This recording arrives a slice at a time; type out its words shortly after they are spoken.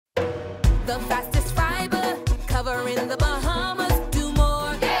the fastest fiber, covering the Bahamas. Do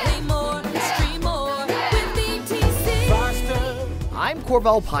more, pay more, stream more with BTC. Faster. I'm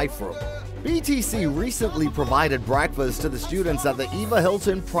Corvell Pfeiffer. BTC recently provided breakfast to the students at the Eva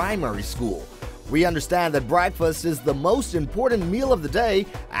Hilton Primary School. We understand that breakfast is the most important meal of the day,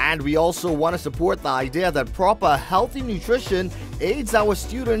 and we also want to support the idea that proper healthy nutrition aids our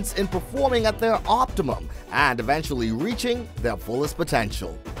students in performing at their optimum and eventually reaching their fullest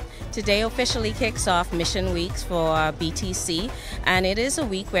potential. Today officially kicks off Mission Weeks for BTC, and it is a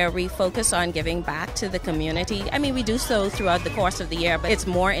week where we focus on giving back to the community. I mean, we do so throughout the course of the year, but it's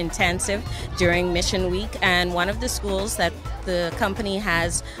more intensive during Mission Week, and one of the schools that the company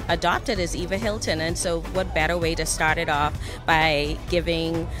has adopted is Eva Hilton, and so what better way to start it off by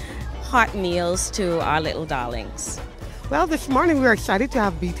giving hot meals to our little darlings. Well, this morning we are excited to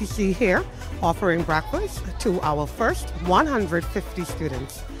have BTC here offering breakfast to our first 150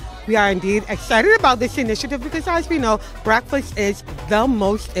 students. We are indeed excited about this initiative because, as we know, breakfast is the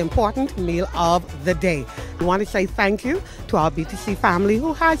most important meal of the day. We want to say thank you to our BTC family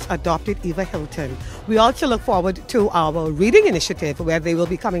who has adopted Eva Hilton. We also look forward to our reading initiative where they will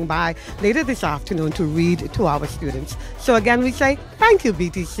be coming by later this afternoon to read to our students. So again, we say thank you,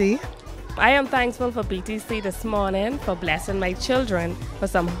 BTC. I am thankful for BTC this morning for blessing my children with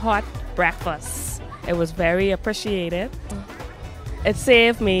some hot breakfast. It was very appreciated. It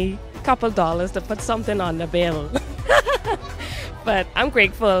saved me a couple dollars to put something on the bill. But I'm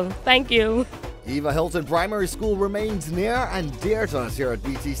grateful. Thank you. Eva Hilton Primary School remains near and dear to us here at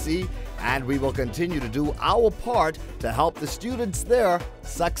BTC, and we will continue to do our part to help the students there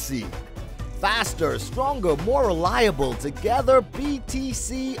succeed. Faster, stronger, more reliable, together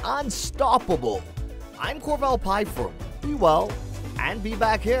BTC unstoppable. I'm Corvell Pfeiffer. Be well and be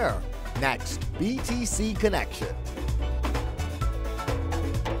back here. Next, BTC Connection.